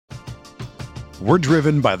We're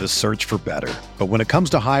driven by the search for better. But when it comes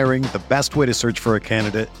to hiring, the best way to search for a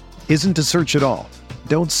candidate isn't to search at all.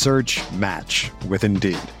 Don't search, match with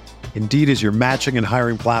Indeed. Indeed is your matching and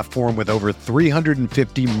hiring platform with over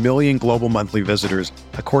 350 million global monthly visitors,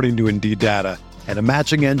 according to Indeed data, and a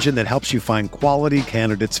matching engine that helps you find quality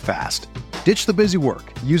candidates fast. Ditch the busy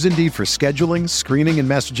work. Use Indeed for scheduling, screening, and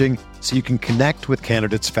messaging so you can connect with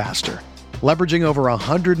candidates faster. Leveraging over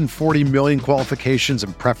 140 million qualifications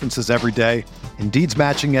and preferences every day, Indeed's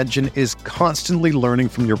matching engine is constantly learning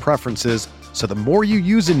from your preferences, so the more you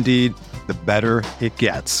use Indeed, the better it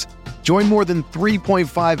gets. Join more than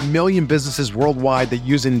 3.5 million businesses worldwide that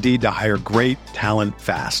use Indeed to hire great talent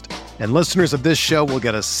fast. And listeners of this show will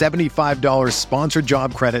get a $75 sponsored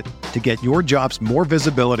job credit to get your jobs more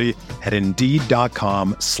visibility at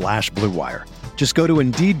Indeed.com/Blue Wire. Just go to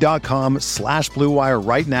Indeed.com/Blue Wire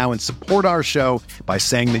right now and support our show by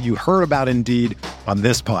saying that you heard about Indeed on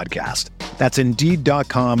this podcast. That's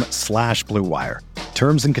Indeed.com/Blue Wire.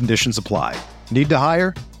 Terms and conditions apply. Need to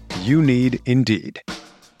hire? You need Indeed.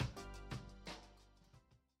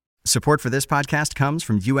 Support for this podcast comes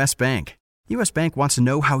from U.S. Bank. U.S. Bank wants to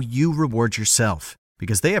know how you reward yourself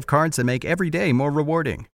because they have cards that make every day more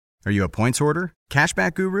rewarding. Are you a points hoarder,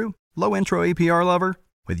 cashback guru, low intro APR lover?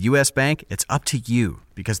 With U.S. Bank, it's up to you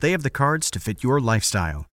because they have the cards to fit your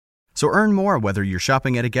lifestyle. So earn more whether you're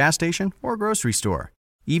shopping at a gas station or grocery store,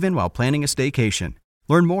 even while planning a staycation.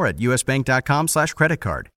 Learn more at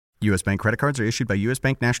usbank.com/creditcard. U.S. Bank credit cards are issued by U.S.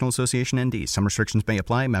 Bank National Association ND. Some restrictions may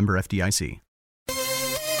apply. Member FDIC.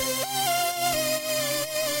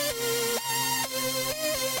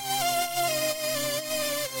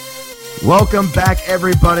 Welcome back,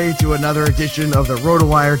 everybody, to another edition of the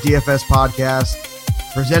RotoWire DFS podcast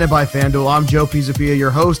presented by FanDuel. I'm Joe Pisapia,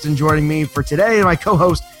 your host, and joining me for today, my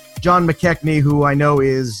co-host, John McKechnie, who I know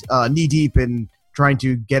is knee-deep in trying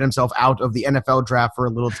to get himself out of the NFL draft for a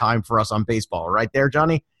little time for us on baseball. Right there,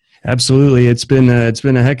 Johnny? Absolutely. It's been a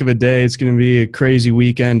heck of a day. It's going to be a crazy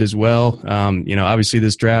weekend as well. Obviously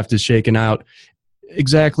this draft is shaken out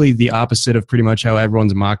exactly the opposite of pretty much how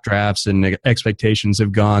everyone's mock drafts and expectations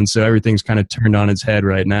have gone. So everything's kind of turned on its head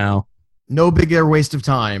right now. No bigger waste of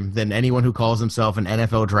time than anyone who calls himself an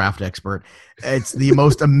NFL draft expert. It's the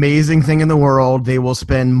most amazing thing in the world. They will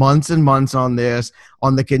spend months and months on this,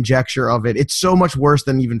 on the conjecture of it. It's so much worse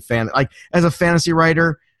than even as a fantasy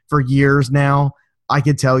writer for years now, I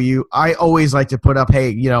could tell you, I always like to put up,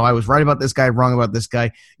 hey, I was right about this guy, wrong about this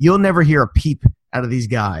guy. You'll never hear a peep out of these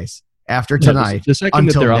guys after tonight. The second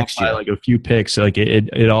until that they're next off by year. like a few picks, like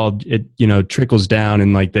it all trickles down,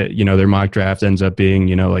 and like that, their mock draft ends up being,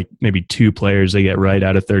 like maybe 2 players they get right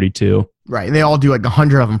out of 32. Right, and they all do like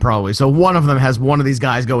 100 of them probably. So one of them has one of these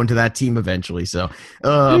guys go into that team eventually. So,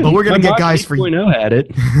 but we're gonna get guys for 8.0 had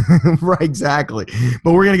it. Right, exactly.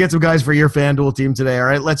 But we're gonna get some guys for your FanDuel team today. All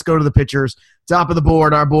right, let's go to the pitchers. Top of the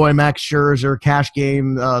board, our boy Max Scherzer, cash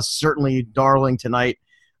game, certainly darling tonight.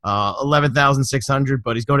 11,600,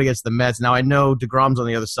 but he's going against the Mets. Now, I know DeGrom's on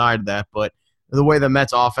the other side of that, but the way the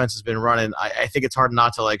Mets offense has been running, I think it's hard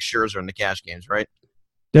not to like Scherzer in the cash games, right?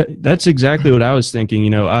 That's exactly what I was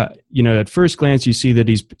thinking. At first glance, you see that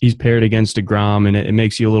he's paired against DeGrom, and it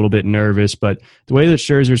makes you a little bit nervous. But the way that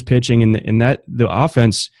Scherzer's pitching and that the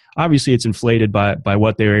offense, obviously it's inflated by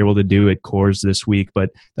what they were able to do at Coors this week. But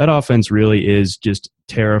that offense really is just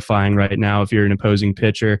terrifying right now if you're an opposing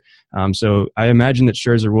pitcher. So I imagine that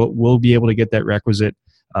Scherzer will be able to get that requisite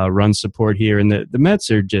run support here. And the Mets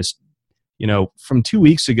are just, from 2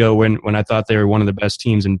 weeks ago when I thought they were one of the best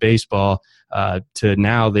teams in baseball to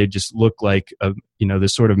now they just look like the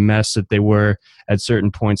sort of mess that they were at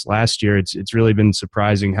certain points last year. It's really been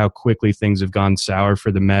surprising how quickly things have gone sour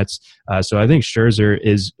for the Mets. So I think Scherzer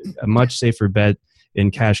is a much safer bet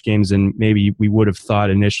in cash games than maybe we would have thought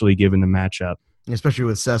initially given the matchup. Especially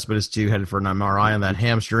with Cespedes, too, headed for an MRI on that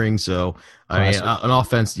hamstring. So, an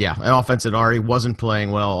offense that already wasn't playing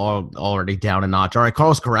well, already down a notch. All right,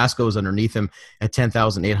 Carlos Carrasco is underneath him at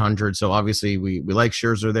 10,800. So, obviously, we like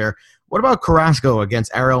Scherzer there. What about Carrasco against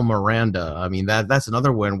Ariel Miranda? I mean, that's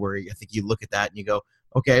another one where I think you look at that and you go,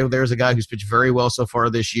 okay, well, there's a guy who's pitched very well so far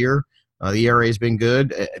this year. The ERA has been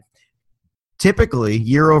good. Typically,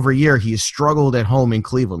 year over year, he has struggled at home in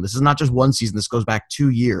Cleveland. This is not just one season. This goes back 2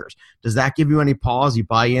 years. Does that give you any pause? You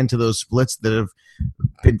buy into those splits that have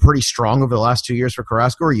been pretty strong over the last 2 years for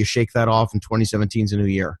Carrasco, or you shake that off and 2017's a new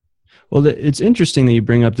year? Well, it's interesting that you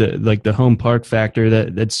bring up the home park factor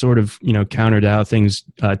that's sort of, countered how things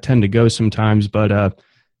tend to go sometimes. But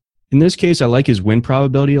in this case, I like his win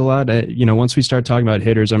probability a lot. Once we start talking about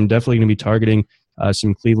hitters, I'm definitely going to be targeting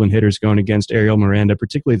some Cleveland hitters going against Ariel Miranda,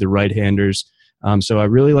 particularly the right-handers. So I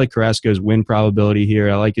really like Carrasco's win probability here.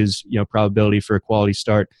 I like his probability for a quality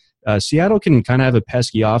start. Seattle can kind of have a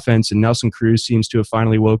pesky offense, and Nelson Cruz seems to have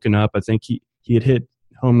finally woken up. I think he had hit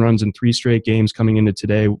home runs in 3 straight games coming into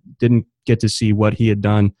today. Didn't get to see what he had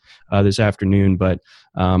done this afternoon, but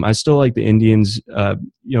I still like the Indians,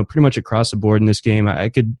 pretty much across the board in this game. I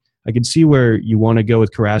could see where you want to go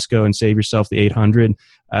with Carrasco and save yourself the 800.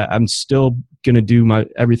 I'm still going to do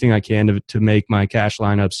everything I can to make my cash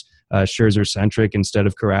lineups Scherzer centric instead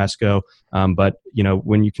of Carrasco. But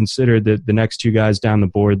when you consider the next 2 guys down the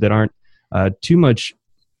board that aren't too much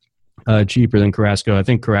cheaper than Carrasco, I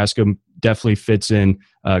think Carrasco definitely fits in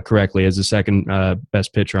correctly as the second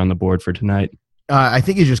best pitcher on the board for tonight. I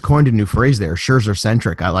think you just coined a new phrase there, Scherzer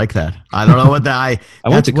centric. I like that. I don't know what that.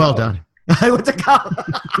 That's well done. I went to college.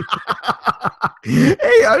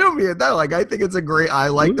 Hey, I don't mean that. Like, I think it's a great. I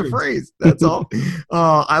like the phrase. That's all.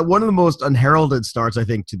 One of the most unheralded starts, I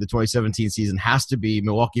think, to the 2017 season has to be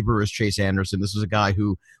Milwaukee Brewers' Chase Anderson. This was a guy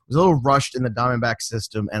who was a little rushed in the Diamondback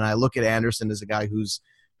system, and I look at Anderson as a guy who's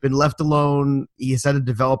been left alone. He has had to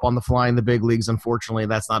develop on the fly in the big leagues. Unfortunately,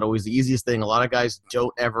 that's not always the easiest thing. A lot of guys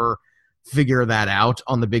don't ever figure that out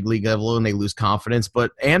on the big league level, and they lose confidence.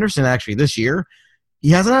 But Anderson, actually, this year, he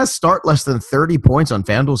hasn't had a start less than 30 points on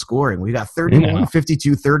FanDuel scoring. We got 31,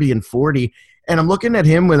 52, 30, and 40. And I'm looking at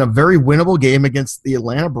him with a very winnable game against the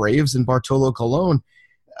Atlanta Braves and Bartolo Colon.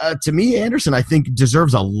 To me, Anderson, I think,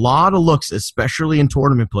 deserves a lot of looks, especially in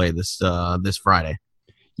tournament play this Friday.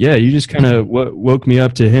 Yeah, you just kind of woke me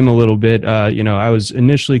up to him a little bit. I was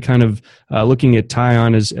initially kind of looking at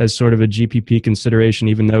Taillon as sort of a GPP consideration,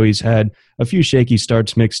 even though he's had a few shaky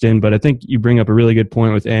starts mixed in. But I think you bring up a really good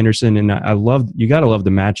point with Anderson, and you got to love the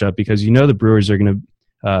matchup because the Brewers are going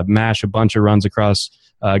to mash a bunch of runs across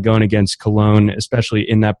going against Cologne, especially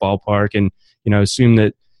in that ballpark. And assume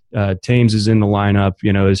that Thames is in the lineup.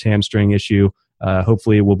 His hamstring issue.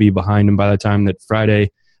 Hopefully, it will be behind him by the time that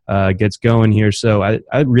Friday gets going here. So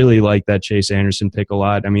I really like that Chase Anderson pick a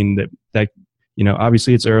lot. I mean, that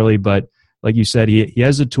obviously it's early, but like you said, he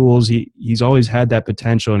has the tools. He's always had that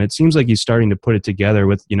potential, and it seems like he's starting to put it together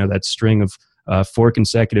with, that string of 4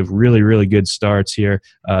 consecutive really, really good starts here,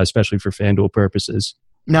 especially for FanDuel purposes.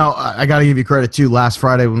 Now, I got to give you credit, too. Last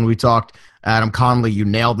Friday when we talked, Adam Conley, you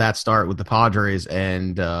nailed that start with the Padres,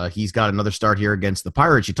 and he's got another start here against the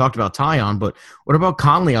Pirates. You talked about Taillon, but what about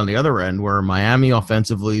Conley on the other end, where Miami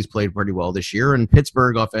offensively has played pretty well this year, and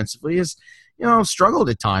Pittsburgh offensively has, struggled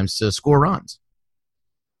at times to score runs?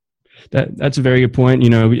 That's a very good point,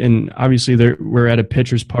 and obviously we're at a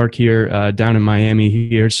pitcher's park here down in Miami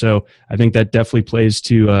here, so I think that definitely plays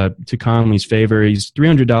to Conley's favor. He's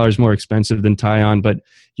 $300 more expensive than Taillon, but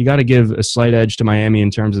you got to give a slight edge to Miami in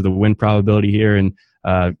terms of the win probability here, and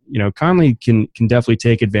Conley can definitely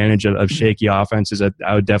take advantage of shaky offenses.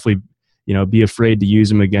 I would definitely be afraid to use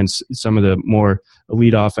him against some of the more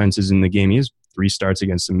elite offenses in the game. He has 3 starts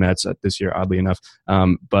against the Mets this year, oddly enough,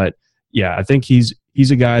 but yeah, I think he's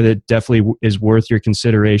a guy that definitely is worth your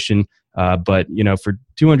consideration. But, for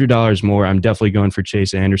 $200 more, I'm definitely going for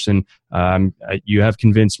Chase Anderson. You have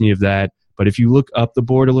convinced me of that. But if you look up the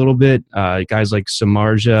board a little bit, guys like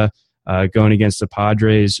Samardzija going against the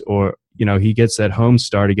Padres, or, he gets that home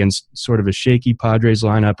start against sort of a shaky Padres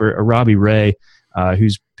lineup, or Robbie Ray,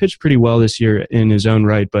 who's pitched pretty well this year in his own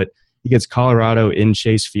right, but he gets Colorado in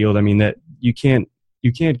Chase Field. I mean, that you can't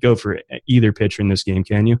go for either pitcher in this game,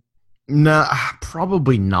 can you? No,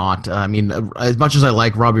 probably not. I mean, as much as I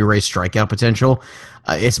like Robbie Ray's strikeout potential,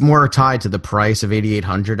 it's more tied to the price of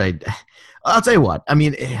 8,800. I'll tell you what. I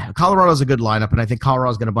mean, Colorado's a good lineup, and I think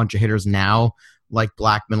Colorado's got a bunch of hitters now, like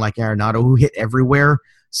Blackman, like Arenado, who hit everywhere.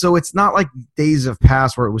 So it's not like days of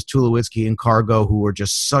past where it was Tulowitzki and Cargo, who were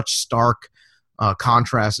just such stark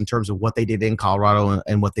contrast in terms of what they did in Colorado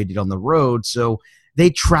and what they did on the road. So they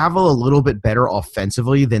travel a little bit better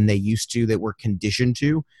offensively than they used to, that we're conditioned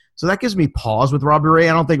to. So that gives me pause with Robbie Ray.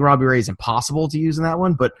 I don't think Robbie Ray is impossible to use in that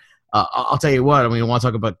one, but I'll tell you what. I mean, I want to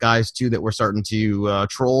talk about guys, too, that we're starting to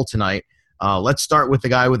troll tonight. Let's start with the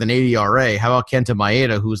guy with an 80 ERA. How about Kenta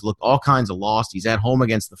Maeda, who's looked all kinds of lost? He's at home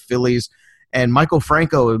against the Phillies. And Michael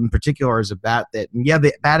Franco, in particular, is a bat that,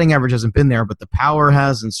 the batting average hasn't been there, but the power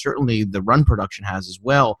has, and certainly the run production has as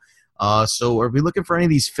well. So are we looking for any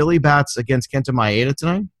of these Philly bats against Kenta Maeda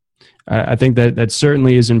tonight? I think that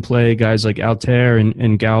certainly is in play. Guys like Altair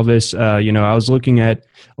and Galvis. I was looking at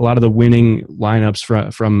a lot of the winning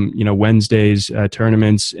lineups from Wednesday's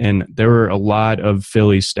tournaments, and there were a lot of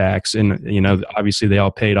Philly stacks, and obviously they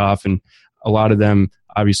all paid off, and a lot of them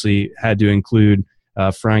obviously had to include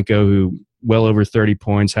Franco, who well over 30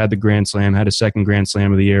 points, had the grand slam, had a second grand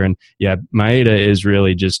slam of the year. And yeah, Maeda is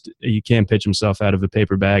really just, you can't pitch himself out of a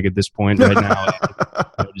paper bag at this point right now.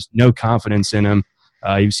 Just no confidence in him.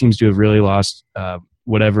 He seems to have really lost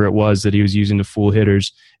whatever it was that he was using to fool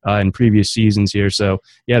hitters in previous seasons here. So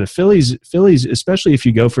yeah, the Phillies, especially if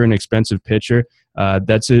you go for an expensive pitcher,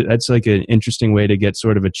 that's like an interesting way to get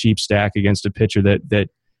sort of a cheap stack against a pitcher that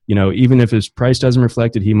even if his price doesn't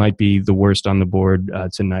reflect it, he might be the worst on the board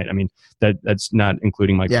tonight. I mean, that's not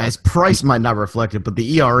including Mike. Yeah, his price might not reflect it, but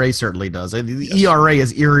the ERA certainly does. The ERA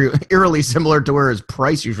is eerily similar to where his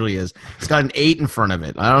price usually is. It's got an 8 in front of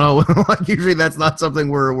it. I don't know. Like usually that's not something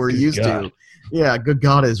we're used to. Yeah, good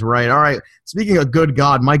God is right. All right. Speaking of good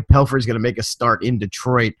God, Mike Pelfrey is going to make a start in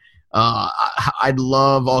Detroit. I'd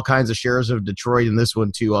love all kinds of shares of Detroit in this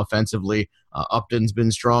one too offensively. Upton's been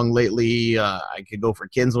strong lately. I could go for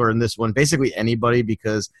Kinsler in this one. Basically anybody,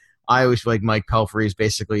 because I always feel like Mike Pelfrey is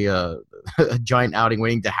basically a giant outing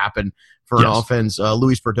waiting to happen for an offense.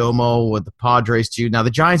 Luis Perdomo with the Padres too. Now the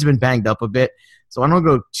Giants have been banged up a bit, so I don't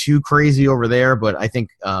go too crazy over there. But I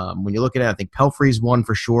think when you look at it, I think Pelfrey's one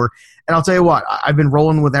for sure. And I'll tell you what, I've been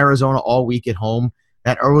rolling with Arizona all week at home.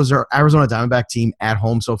 That Arizona Diamondback team at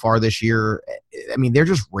home so far this year, I mean, they're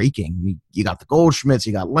just raking. You got the Goldschmidts,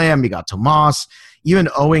 you got Lamb, you got Tomas, even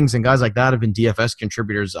Owings and guys like that have been DFS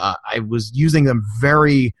contributors. I was using them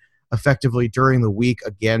very effectively during the week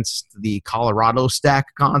against the Colorado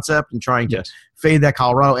stack concept and trying to fade that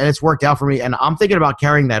Colorado, and it's worked out for me. And I'm thinking about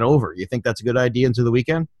carrying that over. You think that's a good idea into the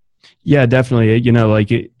weekend? Yeah, definitely.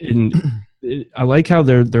 I like how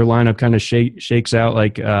their lineup kind of shakes out.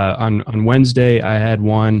 Like on Wednesday, I had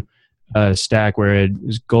one stack where it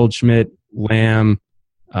was Goldschmidt, Lamb,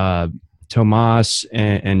 Tomas,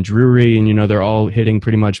 and Drury, and they're all hitting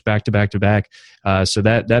pretty much back to back to back. So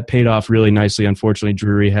that paid off really nicely. Unfortunately,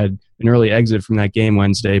 Drury had an early exit from that game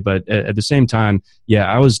Wednesday, but at the same time,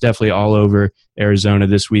 I was definitely all over Arizona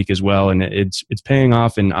this week as well, and it's paying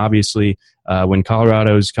off. And obviously, when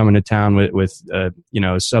Colorado is coming to town with a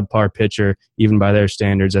subpar pitcher, even by their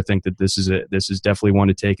standards, I think that this is definitely one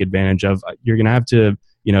to take advantage of. You're going to have to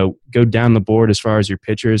go down the board as far as your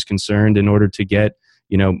pitcher is concerned in order to get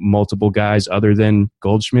multiple guys other than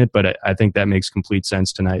Goldschmidt, but I think that makes complete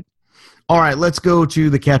sense tonight. All right, let's go to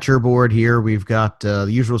the catcher board here. We've got the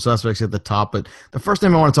usual suspects at the top, but the first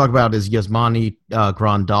name I want to talk about is Yasmani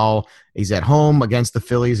Grandal. He's at home against the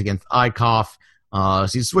Phillies, against Eichhoff. So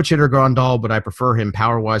he's a switch hitter, Grandal, but I prefer him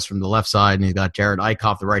power-wise from the left side, and he's got Jared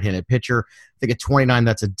Eichhoff, the right-handed pitcher. I think at 29,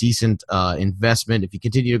 that's a decent investment. If you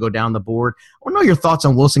continue to go down the board, I want to know your thoughts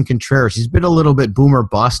on Wilson Contreras. He's been a little bit boomer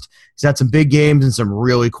bust. He's had some big games and some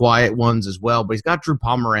really quiet ones as well, but he's got Drew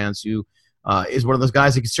Pomeranz, who is one of those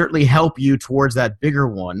guys that can certainly help you towards that bigger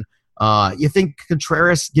one. You think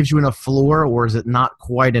Contreras gives you enough floor, or is it not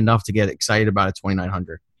quite enough to get excited about at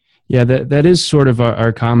 2,900? Yeah, that is sort of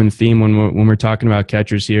our common theme when we're talking about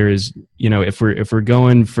catchers here is, if we're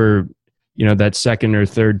going for, that second or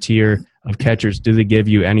third tier of catchers, do they give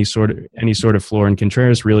you any sort of floor? And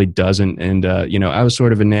Contreras really doesn't. And, I was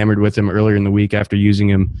sort of enamored with him earlier in the week after using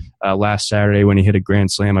him last Saturday when he hit a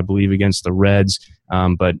grand slam, I believe, against the Reds.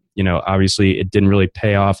 But, obviously it didn't really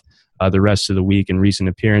pay off the rest of the week in recent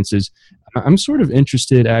appearances. I'm sort of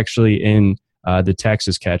interested actually in the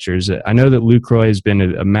Texas catchers. I know that Lucroy has been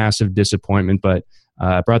a massive disappointment, but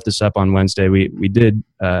I brought this up on Wednesday. I did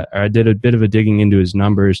a bit of a digging into his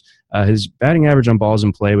numbers. His batting average on balls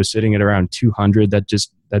in play was sitting at around 200. That's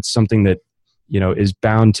something that is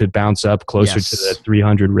bound to bounce up closer to the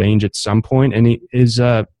 300 range at some point. And his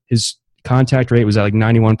contact rate was at like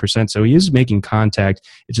 91%. So he is making contact.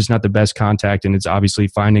 It's just not the best contact, and it's obviously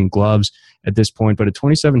finding gloves at this point. But at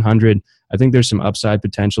 2,700, I think there's some upside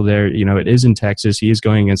potential there. It is in Texas. He is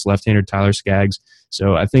going against left-hander Tyler Skaggs.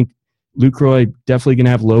 So I think Lucroy definitely going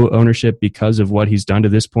to have low ownership because of what he's done to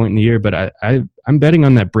this point in the year, but I'm betting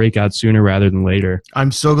on that breakout sooner rather than later.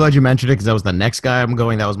 I'm so glad you mentioned it because that was the next guy I'm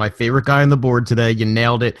going. That was my favorite guy on the board today. You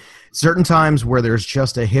nailed it. Certain times where there's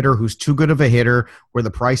just a hitter who's too good of a hitter, where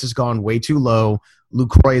the price has gone way too low,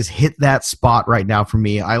 Lucroy has hit that spot right now for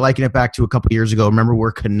me. I liken it back to a couple years ago. Remember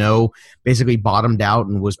where Cano basically bottomed out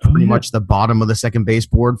and was pretty much the bottom of the second base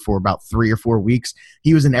board for about 3 or 4 weeks?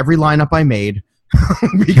 He was in every lineup I made.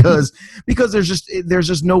 because there's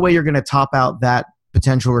just no way you're going to top out that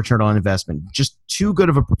potential return on investment. Just too good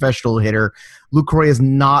of a professional hitter. Lucroy is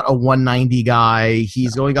not a 190 guy.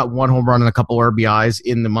 He's only got 1 home run and a couple RBIs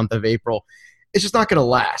in the month of April. It's just not going to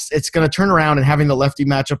last. It's going to turn around, and having the lefty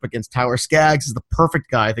matchup against Tyler Skaggs is the perfect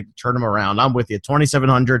guy, I think, to turn him around. I'm with you.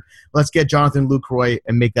 2,700. Let's get Jonathan Lucroy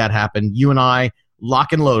and make that happen. You and I,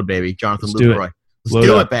 lock and load, baby. Jonathan Lucroy. Let's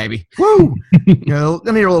do it, baby. Woo! I need a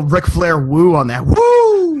little Ric Flair woo on that.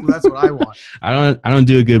 Woo! That's what I want. I don't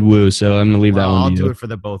do a good woo, so I'm gonna leave that one. I'll do it for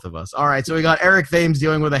the both of us. All right, so we got Eric Thames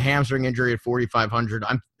dealing with a hamstring injury at 4,500.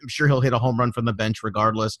 I'm sure he'll hit a home run from the bench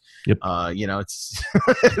regardless. Yep. It's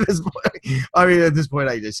at this point,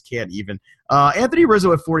 I just can't even. Anthony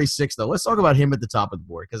Rizzo at 46, though. Let's talk about him at the top of the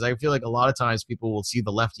board, because I feel like a lot of times people will see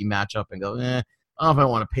the lefty matchup and go, I don't know if I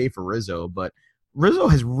want to pay for Rizzo, but Rizzo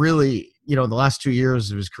has really, in the last 2 years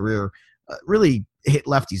of his career, really hit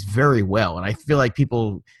lefties very well. And I feel like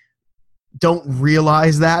people don't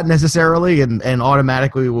realize that necessarily and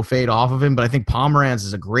automatically will fade off of him. But I think Pomeranz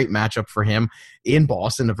is a great matchup for him in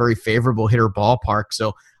Boston, a very favorable hitter ballpark.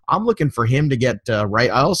 So I'm looking for him to get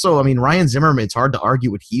right. Ryan Zimmerman, it's hard to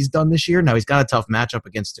argue what he's done this year. Now, he's got a tough matchup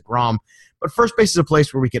against DeGrom. But first base is a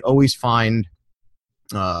place where we can always find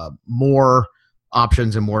more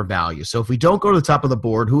options and more value. So if we don't go to the top of the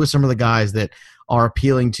board, who are some of the guys that are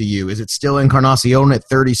appealing to you? Is it still Encarnacion at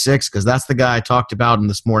 36? Because that's the guy I talked about in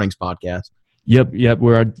this morning's podcast. Yep.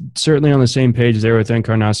 We're certainly on the same page there with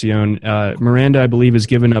Encarnacion. Miranda, I believe, has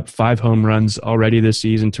given up 5 home runs already this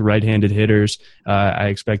season to right-handed hitters. I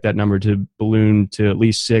expect that number to balloon to at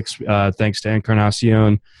least 6 thanks to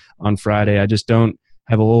Encarnacion on Friday. I just don't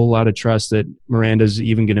have a whole lot of trust that Miranda's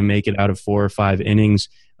even going to make it out of 4 or 5 innings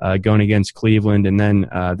going against Cleveland. And then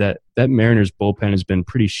that Mariners bullpen has been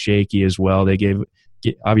pretty shaky as well. They gave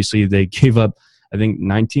up, I think,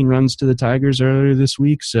 19 runs to the Tigers earlier this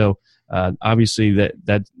week. So obviously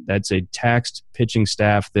that's a taxed pitching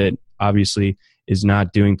staff that obviously is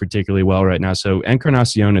not doing particularly well right now. So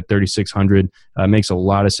Encarnacion at 3,600 makes a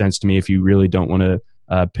lot of sense to me if you really don't want to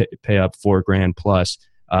pay up $4,000 plus.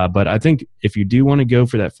 But I think if you do want to go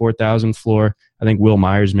for that 4,000 floor, I think Will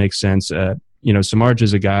Myers makes sense. Samardzija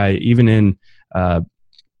is a guy, even in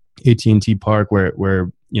AT&T Park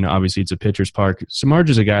where obviously it's a pitcher's park. Samardzija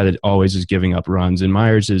is a guy that always is giving up runs, and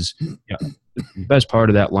Myers is the best part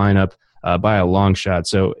of that lineup by a long shot.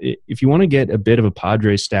 So if you want to get a bit of a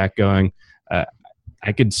Padres stack going,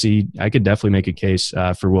 I could definitely make a case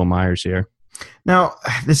for Will Myers here. Now,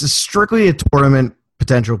 this is strictly a tournament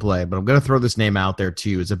potential play, but I'm going to throw this name out there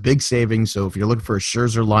too. It's a big savings, so if you're looking for a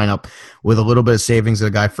Scherzer lineup with a little bit of savings of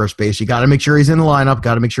the guy first base, you got to make sure he's in the lineup,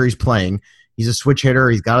 got to make sure he's playing. He's a switch hitter.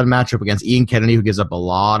 He's got a matchup against Ian Kennedy, who gives up a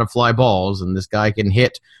lot of fly balls, and this guy can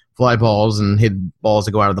hit fly balls and hit balls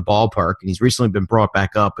that go out of the ballpark, and he's recently been brought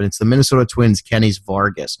back up, and it's the Minnesota Twins' Kenny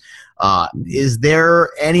Vargas. Is there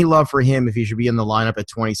any love for him if he should be in the lineup at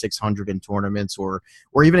 2,600 in tournaments or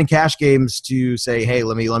even in cash games to say, hey,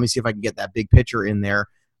 let me see if I can get that big pitcher in there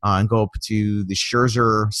and go up to the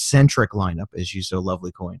Scherzer-centric lineup, as you so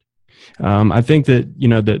lovely coined? I think that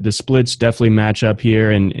the splits definitely match up here,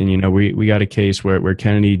 and we got a case where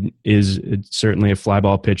Kennedy is certainly a fly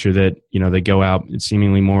ball pitcher that they go out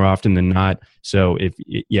seemingly more often than not. So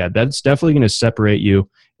that's definitely going to separate you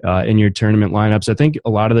in your tournament lineups. I think a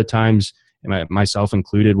lot of the times, myself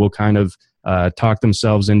included, will kind of talk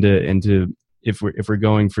themselves into if we're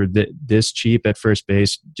going for this cheap at first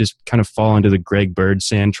base, just kind of fall into the Greg Bird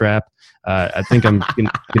sand trap. I think I'm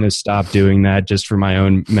going to stop doing that just for my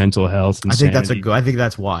own mental health. And I think I think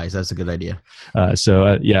that's wise. That's a good idea.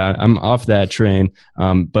 I'm off that train.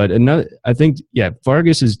 But I think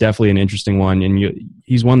Vargas is definitely an interesting one, and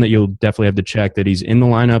he's one that you'll definitely have to check that he's in the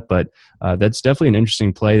lineup. But that's definitely an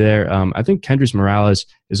interesting play there. I think Kendrys Morales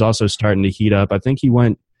is also starting to heat up. I think he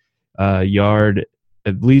went yard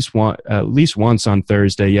at least once on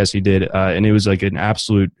Thursday. Yes, he did. And it was like an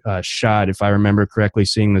absolute shot, if I remember correctly,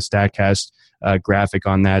 seeing the StatCast graphic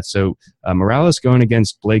on that. So Morales going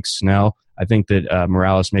against Blake Snell, I think that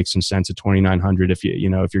Morales makes some sense at 2,900 if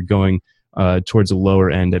you're going towards the lower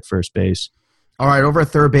end at first base. All right, over at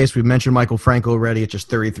third base, we mentioned Michael Franco already at just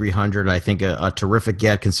 3,300. I think a terrific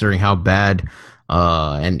get considering how bad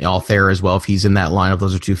and Altherr as well, if he's in that lineup.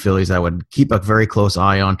 Those are two Phillies I would keep a very close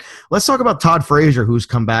eye on. Let's talk about Todd Frazier, who's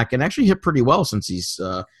come back and actually hit pretty well since he's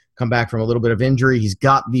come back from a little bit of injury. He's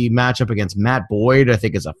got the matchup against Matt Boyd, I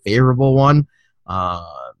think is a favorable one. The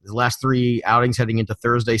last 3 outings heading into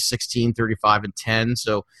Thursday, 16, 35, and 10.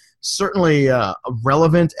 So certainly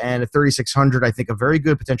relevant, and at 3,600, I think a very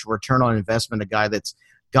good potential return on investment, a guy that's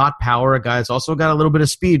got power, a guy that's also got a little bit of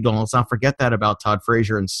speed. Let's not forget that about Todd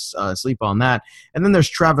Frazier and sleep on that. And then there's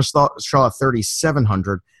Travis Shaw at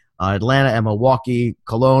 3,700. Atlanta and Milwaukee.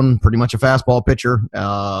 Colon, pretty much a fastball pitcher.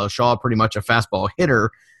 Shaw, pretty much a fastball hitter.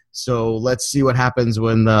 So let's see what happens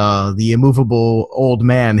when the immovable old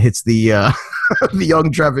man hits the the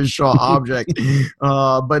young Travis Shaw object.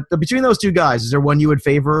 But between those two guys, is there one you would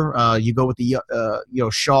favor? You go with the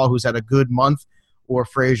Shaw, who's had a good month, or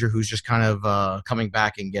Frazier, who's just kind of coming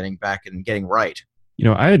back and getting right?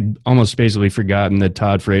 I had almost basically forgotten that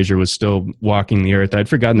Todd Frazier was still walking the earth. I'd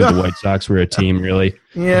forgotten that the White Sox were a team, really.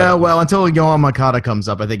 Yeah, well, until Yohan Moncada comes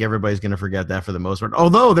up, I think everybody's going to forget that for the most part.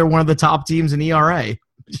 Although they're one of the top teams in ERA.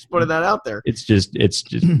 Just putting that out there. It's just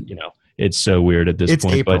it's so weird at this point.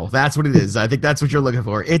 It's April. That's what it is. I think that's what you're looking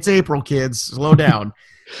for. It's April, kids. Slow down.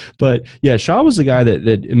 But yeah, Shaw was the guy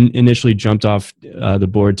that initially jumped off the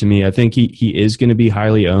board to me. I think he is going to be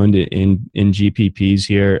highly owned in GPPs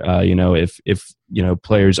here. If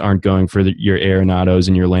players aren't going for your Arenados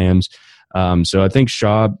and your Lambs, so I think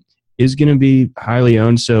Shaw is going to be highly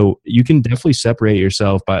owned. So you can definitely separate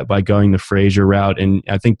yourself by going the Frazier route, and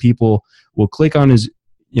I think people will click on his,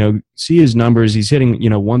 see his numbers. He's hitting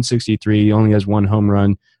 163. He only has one home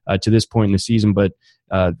run to this point in the season, but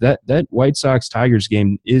that White Sox Tigers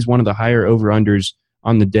game is one of the higher over-unders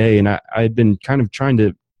on the day, and I've been kind of trying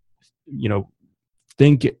to,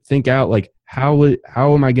 think out like how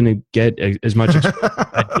am I going to get as much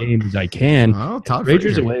that game as I can. Oh, Todd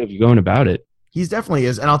Frazier's a way of going about it. He's definitely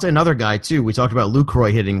is, and I'll tell you another guy too. We talked about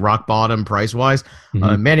Lucroy hitting rock bottom price wise.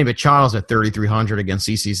 Mm-hmm. Manny Machado's at 3,300 against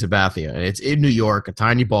CC Sabathia. It's in New York, a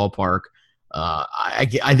tiny ballpark. I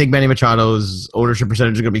think Manny Machado's ownership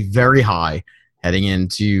percentage is going to be very high heading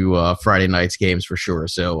into Friday night's games for sure.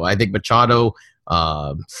 So I think Machado,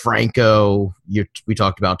 Franco, we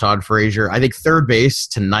talked about Todd Frazier. I think third base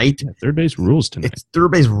tonight. Yeah, third base rules tonight. Third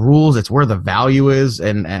base rules. It's where the value is.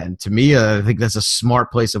 And to me, I think that's a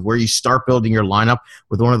smart place of where you start building your lineup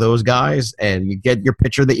with one of those guys and you get your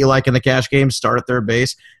pitcher that you like in the cash game, start at third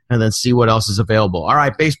base, and then see what else is available. All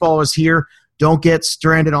right, baseball is here. Don't get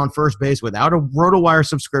stranded on first base without a RotoWire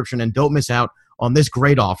subscription, and don't miss out on this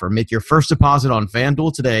great offer. Make your first deposit on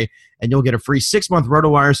FanDuel today, and you'll get a free 6-month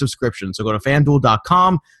RotoWire subscription. So go to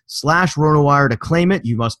FanDuel.com/RotoWire to claim it.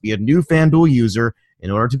 You must be a new FanDuel user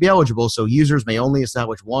in order to be eligible, so users may only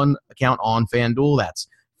establish one account on FanDuel. That's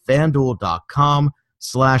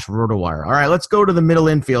FanDuel.com/RotoWire. All right, let's go to the middle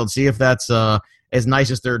infield, see if that's as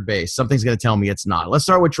nice as third base. Something's going to tell me it's not. Let's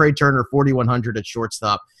start with Trey Turner, 4,100 at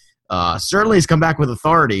shortstop. Certainly has come back with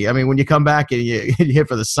authority. I mean, when you come back and you hit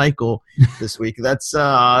for the cycle this week, that's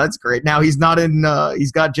great. Now he's not in.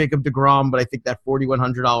 He's got Jacob deGrom, but I think that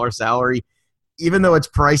 $4,100 salary, even though it's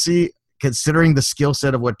pricey, considering the skill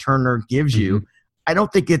set of what Turner gives you, I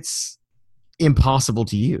don't think it's impossible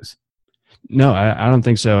to use. No, I don't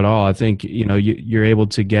think so at all. I think you're able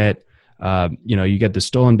to get. You get the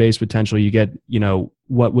stolen base potential. You get,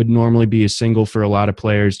 what would normally be a single for a lot of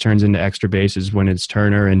players turns into extra bases when it's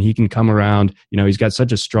Turner, and he can come around. He's got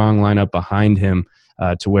such a strong lineup behind him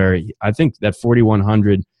to where I think that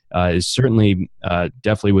 4,100 is certainly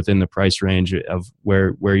definitely within the price range of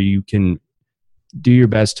where you can do your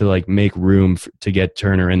best to make room to get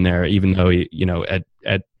Turner in there, even though, at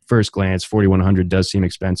first glance, 4,100 does seem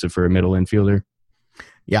expensive for a middle infielder.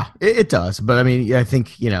 Yeah, it does. But, I mean, I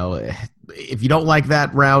think, if you don't like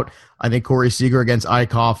that route, I think Corey Seager against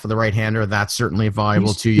Eichhoff for the right-hander, that's certainly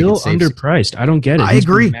viable too. He's still underpriced. I don't get it. I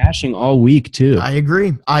agree. He's been mashing all week too. I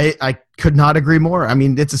agree. I could not agree more. I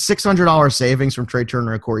mean, it's a $600 savings from Trey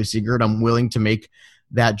Turner and Corey Seager, and I'm willing to make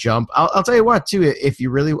that jump. I'll tell you what, too, if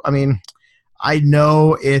you really – I mean, I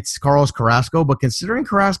know it's Carlos Carrasco, but considering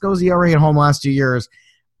Carrasco's ERA at home last 2 years –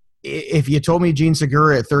 if you told me Gene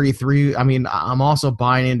Segura at 33, I mean, I'm also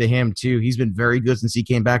buying into him too. He's been very good since he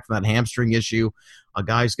came back from that hamstring issue. A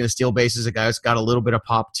guy who's going to steal bases, a guy who's got a little bit of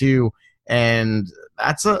pop too. And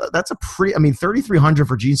that's a pretty, I mean, 3,300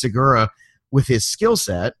 for Gene Segura with his skill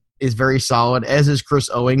set is very solid, as is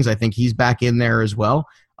Chris Owings. I think he's back in there as well.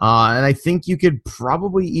 And I think you could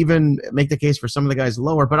probably even make the case for some of the guys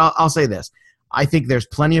lower, but I'll say this. I think there's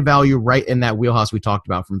plenty of value right in that wheelhouse we talked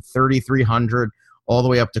about from 3,300 all the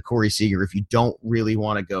way up to Corey Seager if you don't really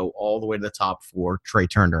want to go all the way to the top for Trey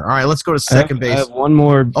Turner. All right, let's go to second base. I have one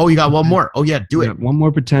more. Oh, you got one more. Oh, yeah, do it. One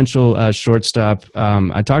more potential shortstop.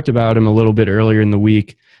 I talked about him a little bit earlier in the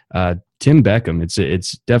week. Tim Beckham.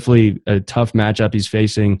 It's definitely a tough matchup he's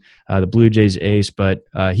facing, the Blue Jays ace, but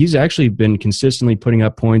he's actually been consistently putting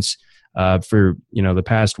up points for the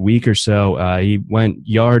past week or so. He went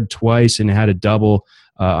yard twice and had a double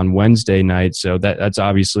on Wednesday night, so that's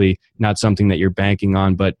obviously not something that you're banking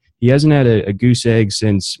on, but he hasn't had a goose egg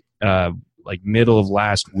since middle of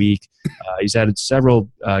last week. He's had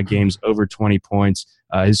several games over 20 points.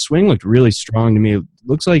 His swing looked really strong to me. It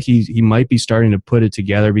looks like he might be starting to put it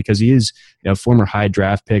together because he is a former high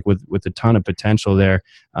draft pick with a ton of potential there.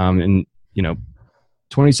 And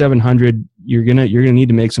 2,700, you're gonna need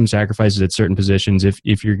to make some sacrifices at certain positions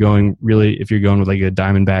if you're going with like a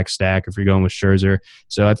Diamondback stack, if you're going with Scherzer.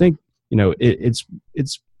 So I think it's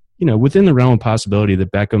within the realm of possibility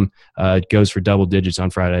that Beckham goes for double digits on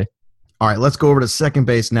Friday. All right, let's go over to second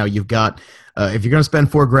base now. You've got, if you're going to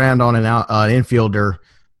spend $4,000 on an infielder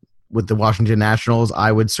with the Washington Nationals,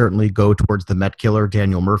 I would certainly go towards the Met killer,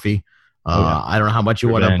 Daniel Murphy. I don't know how much you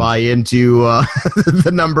want to buy into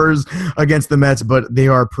the numbers against the Mets, but they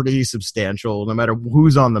are pretty substantial no matter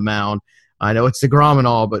who's on the mound. I know it's DeGrom and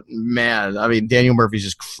all, but man, I mean, Daniel Murphy's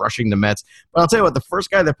just crushing the Mets. But I'll tell you what, the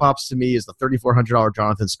first guy that pops to me is the $3,400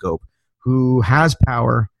 Jonathan Schoop, who has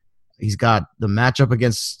power. He's got the matchup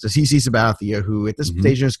against CC Sabathia, who at this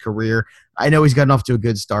stage in his career, I know he's gotten off to a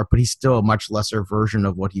good start, but he's still a much lesser version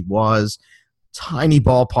of what he was. Tiny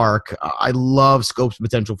ballpark. I love Schoop's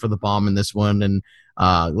potential for the bomb in this one. And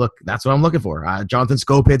look, that's what I'm looking for. Jonathan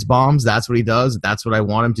Schoop hits bombs. That's what he does. That's what I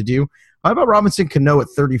want him to do. How about Robinson Cano at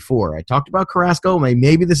 34? I talked about Carrasco.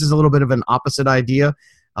 Maybe this is a little bit of an opposite idea.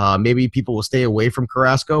 Maybe people will stay away from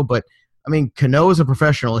Carrasco, but I mean, Cano is a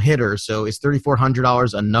professional hitter, so is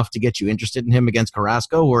 $3,400 enough to get you interested in him against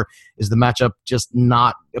Carrasco, or is the matchup just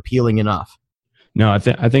not appealing enough? No, I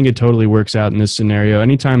think it totally works out in this scenario.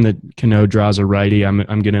 Anytime that Cano draws a righty, I'm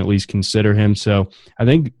going to at least consider him. So I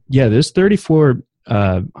think, this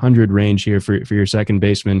 3,400 range here for your second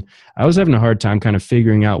baseman, I was having a hard time kind of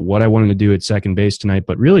figuring out what I wanted to do at second base tonight,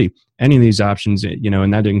 but really any of these options,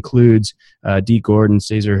 and that includes Deke Gordon,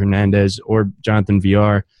 Cesar Hernandez, or Jonathan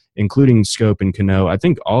Villar, including Schoop and Cano. I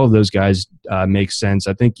think all of those guys make sense.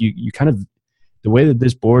 I think you kind of, the way that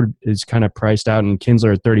this board is kind of priced out, and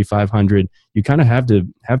Kinsler at 3,500, you kind of have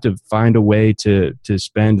to find a way to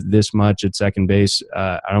spend this much at second base.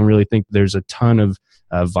 I don't really think there's a ton of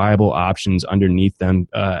viable options underneath them,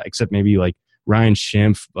 except maybe like Ryan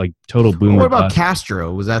Schimpf, like total boomer. What about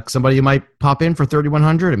Castro? Was that somebody you might pop in for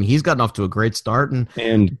 3,100? I mean, he's gotten off to a great start, and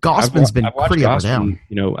Gausman's been pretty up or down.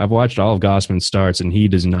 I've watched all of Gausman's starts, and he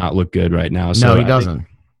does not look good right now. So no, he doesn't.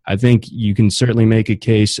 I think you can certainly make a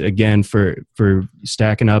case again for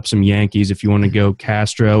stacking up some Yankees if you want to go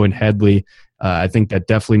Castro and Headley. I think that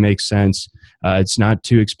definitely makes sense. It's not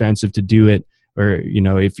too expensive to do it, or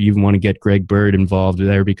if you even want to get Greg Bird involved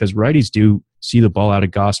there, because righties do see the ball out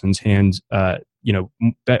of Gausman's hands, a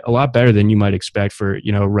lot better than you might expect for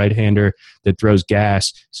a right-hander that throws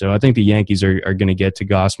gas. So I think the Yankees are going to get to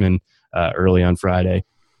Gausman early on Friday.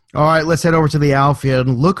 All right, let's head over to the outfield.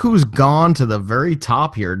 Look who's gone to the very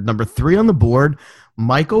top here. Number 3 on the board,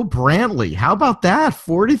 Michael Brantley. How about that?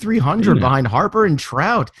 4,300 behind Harper and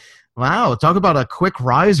Trout. Wow, talk about a quick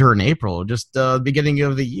riser in April, just beginning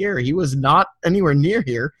of the year. He was not anywhere near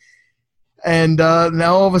here. And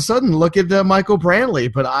now all of a sudden, look at Michael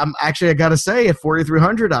Brantley. But I got to say, at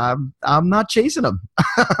 4,300, I'm not chasing him.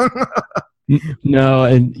 No,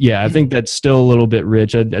 and I think that's still a little bit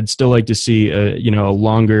rich. I'd still like to see a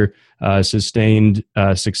longer sustained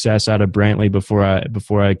success out of Brantley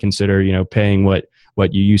before I consider paying what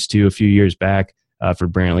you used to a few years back for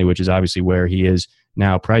Brantley, which is obviously where he is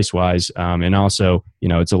now price wise. And also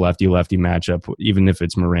it's a lefty matchup. Even if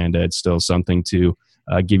it's Miranda, it's still something to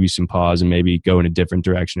give you some pause and maybe go in a different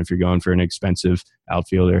direction if you're going for an expensive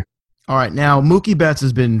outfielder. All right, now Mookie Betts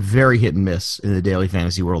has been very hit and miss in the daily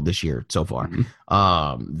fantasy world this year so far.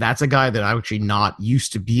 That's a guy that I'm actually not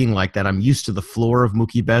used to being like that. I'm used to the floor of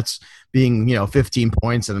Mookie Betts being 15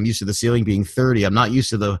 points, and I'm used to the ceiling being 30. I'm not used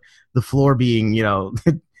to the floor being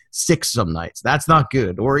 6 some nights. That's not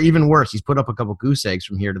good. Or even worse, he's put up a couple goose eggs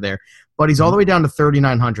from here to there. But he's all the way down to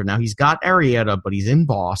 3,900 now. He's got Arrieta, but he's in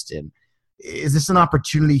Boston. Is this an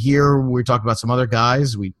opportunity here? We talked about some other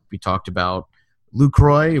guys. We talked about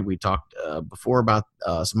Lucroy. We talked before about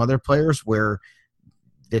some other players where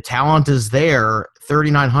the talent is there.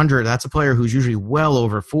 3,900. That's a player who's usually well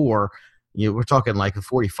over 4. We're talking like a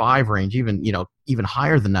 45 range, even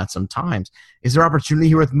higher than that sometimes. Is there opportunity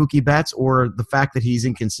here with Mookie Betts, or the fact that he's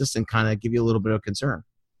inconsistent kind of give you a little bit of concern?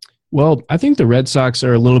 Well, I think the Red Sox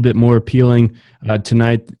are a little bit more appealing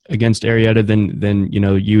tonight against Arrieta than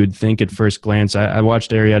you would think at first glance. I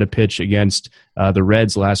watched Arrieta pitch against the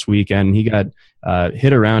Reds last weekend. He got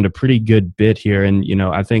hit around a pretty good bit here, and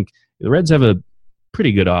I think the Reds have a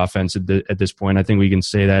pretty good offense at this point. I think we can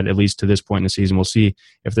say that at least to this point in the season. We'll see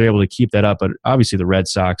if they're able to keep that up. But obviously, the Red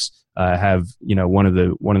Sox have one of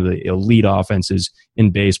the elite offenses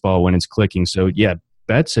in baseball when it's clicking. So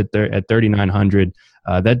Betts at 3,900.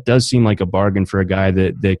 That does seem like a bargain for a guy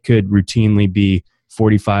that could routinely be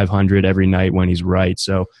 4,500 every night when he's right.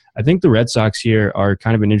 So I think the Red Sox here are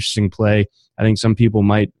kind of an interesting play. I think some people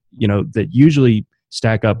might, that usually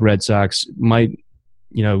stack up Red Sox might,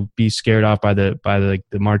 be scared off by the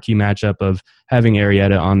marquee matchup of having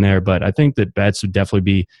Arrieta on there. But I think that Betts would definitely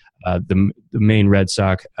be the main Red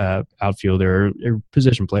Sox outfielder or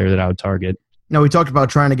position player that I would target. No, we talked about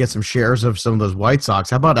trying to get some shares of some of those White Sox.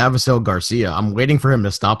 How about Avisail Garcia? I'm waiting for him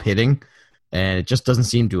to stop hitting, and it just doesn't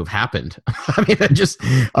seem to have happened. He's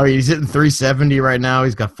hitting 370 right now.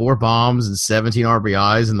 He's got 4 bombs and 17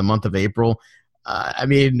 RBIs in the month of April.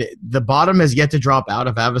 The bottom has yet to drop out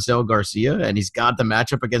of Avisail Garcia, and he's got the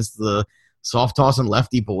matchup against the soft toss and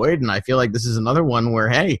lefty Boyd, and I feel like this is another one where,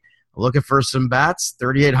 hey, looking for some bats,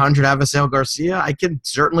 3,800 Avisail Garcia. I can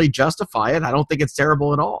certainly justify it. I don't think it's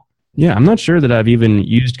terrible at all. Yeah, I'm not sure that I've even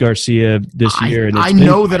used Garcia this year. And I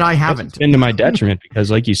know that I haven't. It's been to my detriment because,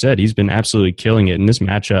 like you said, he's been absolutely killing it. And this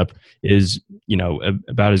matchup is,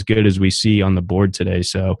 about as good as we see on the board today.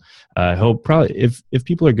 So he'll probably, if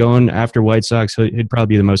people are going after White Sox, he'd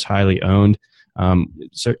probably be the most highly owned.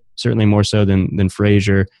 Certainly more so than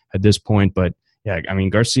Frazier at this point. But yeah,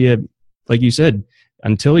 Garcia, like you said,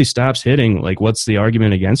 until he stops hitting, like, what's the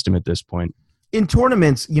argument against him at this point? In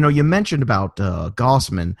tournaments, you mentioned about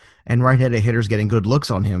Gausman and right-handed hitters getting good looks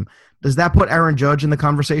on him. Does that put Aaron Judge in the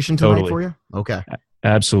conversation tonight for you? Okay,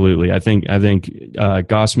 absolutely. I think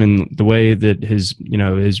Gausman, the way that his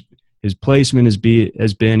placement has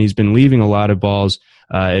been, he's been leaving a lot of balls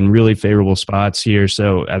in really favorable spots here.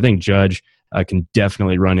 So I think Judge can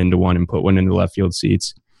definitely run into one and put one into the left field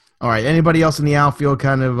seats. All right. Anybody else in the outfield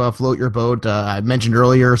kind of float your boat? I mentioned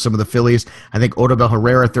earlier some of the Phillies. I think Odubel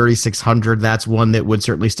Herrera, 3,600. That's one that would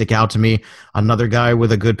certainly stick out to me. Another guy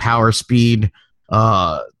with a good power speed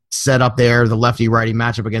set up there. The lefty-righty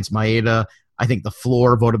matchup against Maeda. I think the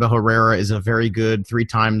floor of Odubel Herrera is a very good 3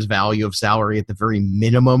 times value of salary at the very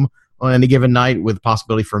minimum on any given night with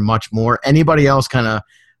possibility for much more. Anybody else kind of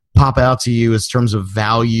pop out to you as terms of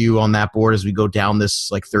value on that board as we go down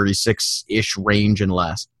this like 36-ish range and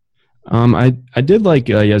less? I did like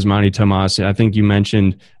Yasmani Tomas. I think you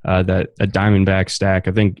mentioned that a Diamondback stack.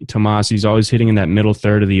 I think Tomas, he's always hitting in that middle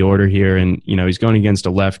third of the order here, and he's going against a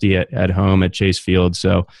lefty at home at Chase Field,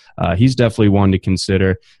 so he's definitely one to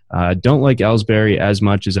consider. Don't like Ellsbury as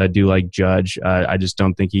much as I do like Judge. I just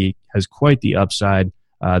don't think he has quite the upside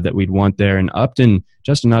that we'd want there. And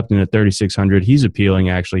Justin Upton at 3,600, he's appealing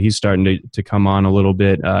actually. He's starting to come on a little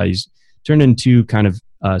bit. He's turned into kind of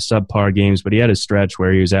subpar games, but he had a stretch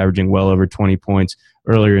where he was averaging well over 20 points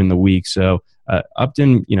earlier in the week. So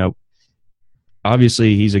Upton,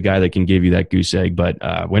 obviously he's a guy that can give you that goose egg, but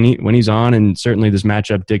when he's on, and certainly this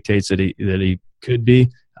matchup dictates that he could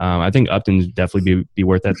be, I think Upton definitely be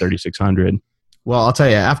worth that 3,600. Well, I'll tell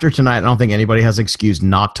you, after tonight, I don't think anybody has an excuse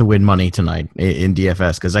not to win money tonight in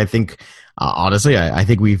DFS, because I think, honestly, I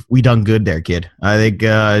think we done good there, kid. I think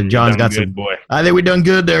John's got some. Boy. I think we done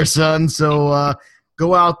good there, son. So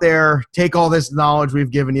go out there, take all this knowledge we've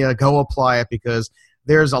given you, go apply it, because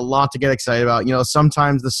there's a lot to get excited about.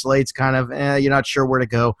 Sometimes the slate's kind of, you're not sure where to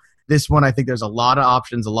go. This one, I think there's a lot of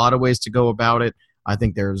options, a lot of ways to go about it. I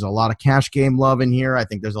think there's a lot of cash game love in here. I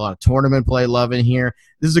think there's a lot of tournament play love in here.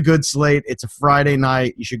 This is a good slate. It's a Friday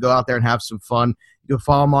night. You should go out there and have some fun. You can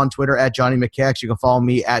follow him on Twitter at Johnny McKex. You can follow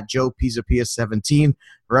me at Joe Pisapia 17.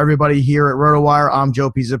 For everybody here at RotoWire, I'm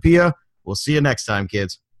Joe Pisapia. We'll see you next time,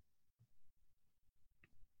 kids.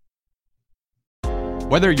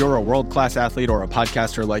 Whether you're a world-class athlete or a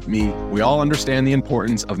podcaster like me, we all understand the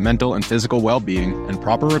importance of mental and physical well-being and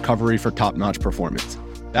proper recovery for top-notch performance.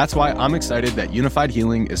 That's why I'm excited that Unified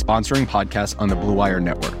Healing is sponsoring podcasts on the Blue Wire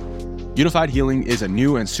Network. Unified Healing is a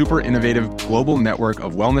new and super innovative global network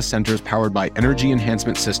of wellness centers powered by Energy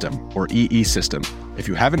Enhancement System, or EE System. If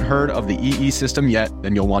you haven't heard of the EE System yet,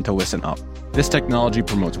 then you'll want to listen up. This technology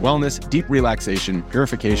promotes wellness, deep relaxation,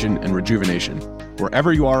 purification, and rejuvenation.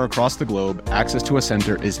 Wherever you are across the globe, access to a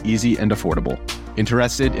center is easy and affordable.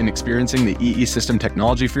 Interested in experiencing the EE System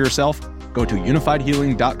technology for yourself? Go to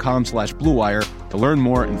unifiedhealing.com/bluewire to learn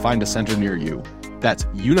more and find a center near you. That's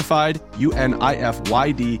unified,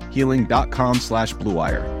 UNIFYD,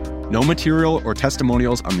 healing.com/bluewire. No material or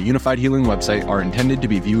testimonials on the Unified Healing website are intended to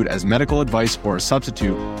be viewed as medical advice or a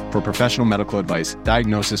substitute for professional medical advice,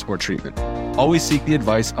 diagnosis, or treatment. Always seek the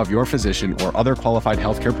advice of your physician or other qualified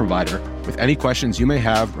healthcare provider with any questions you may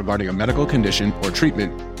have regarding a medical condition or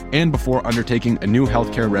treatment, and before undertaking a new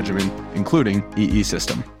healthcare regimen, including EE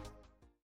System.